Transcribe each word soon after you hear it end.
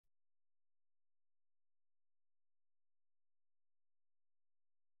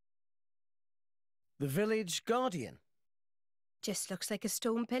The village guardian? Just looks like a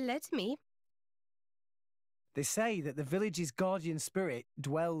stone pillar to me. They say that the village's guardian spirit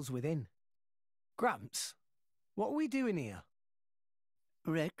dwells within. Gramps, what are we doing here?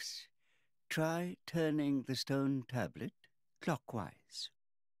 Rex, try turning the stone tablet clockwise.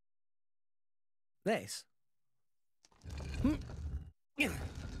 This?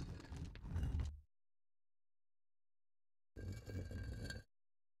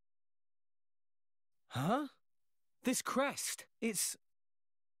 Huh? This crest, it's...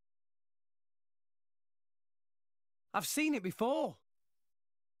 I've seen it before.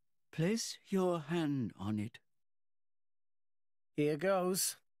 Place your hand on it. Here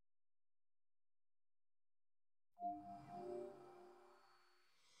goes.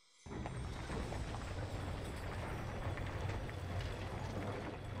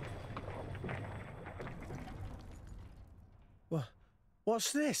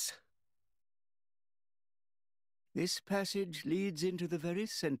 What's this? This passage leads into the very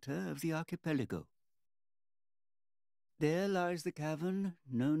center of the archipelago. There lies the cavern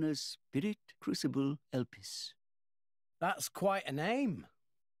known as Spirit Crucible Elpis. That's quite a name.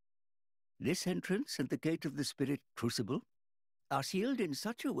 This entrance and the gate of the Spirit Crucible are sealed in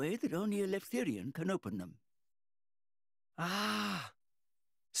such a way that only a Leftherian can open them. Ah,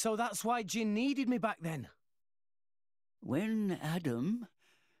 so that's why Jin needed me back then. When Adam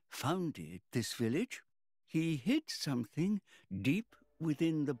founded this village, he hid something deep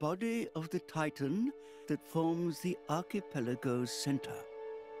within the body of the Titan that forms the archipelago's center.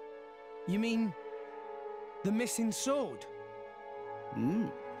 You mean the missing sword?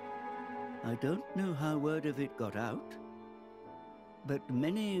 I don't know how word of it got out, but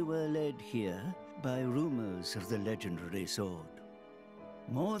many were led here by rumors of the legendary sword.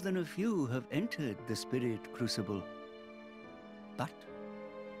 More than a few have entered the Spirit Crucible, but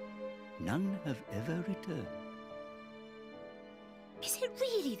none have ever returned. Is it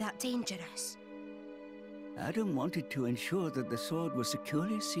really that dangerous? Adam wanted to ensure that the sword was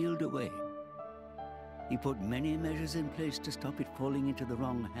securely sealed away. He put many measures in place to stop it falling into the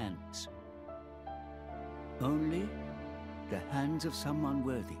wrong hands. Only the hands of someone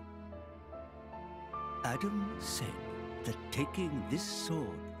worthy. Adam said that taking this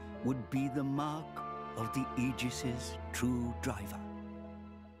sword would be the mark of the Aegis's true driver.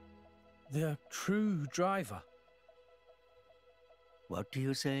 The true driver? What do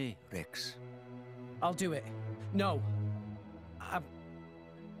you say, Rex? I'll do it. No. I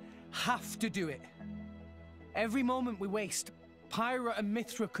have to do it. Every moment we waste, Pyra and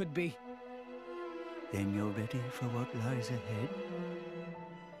Mithra could be... Then you're ready for what lies ahead?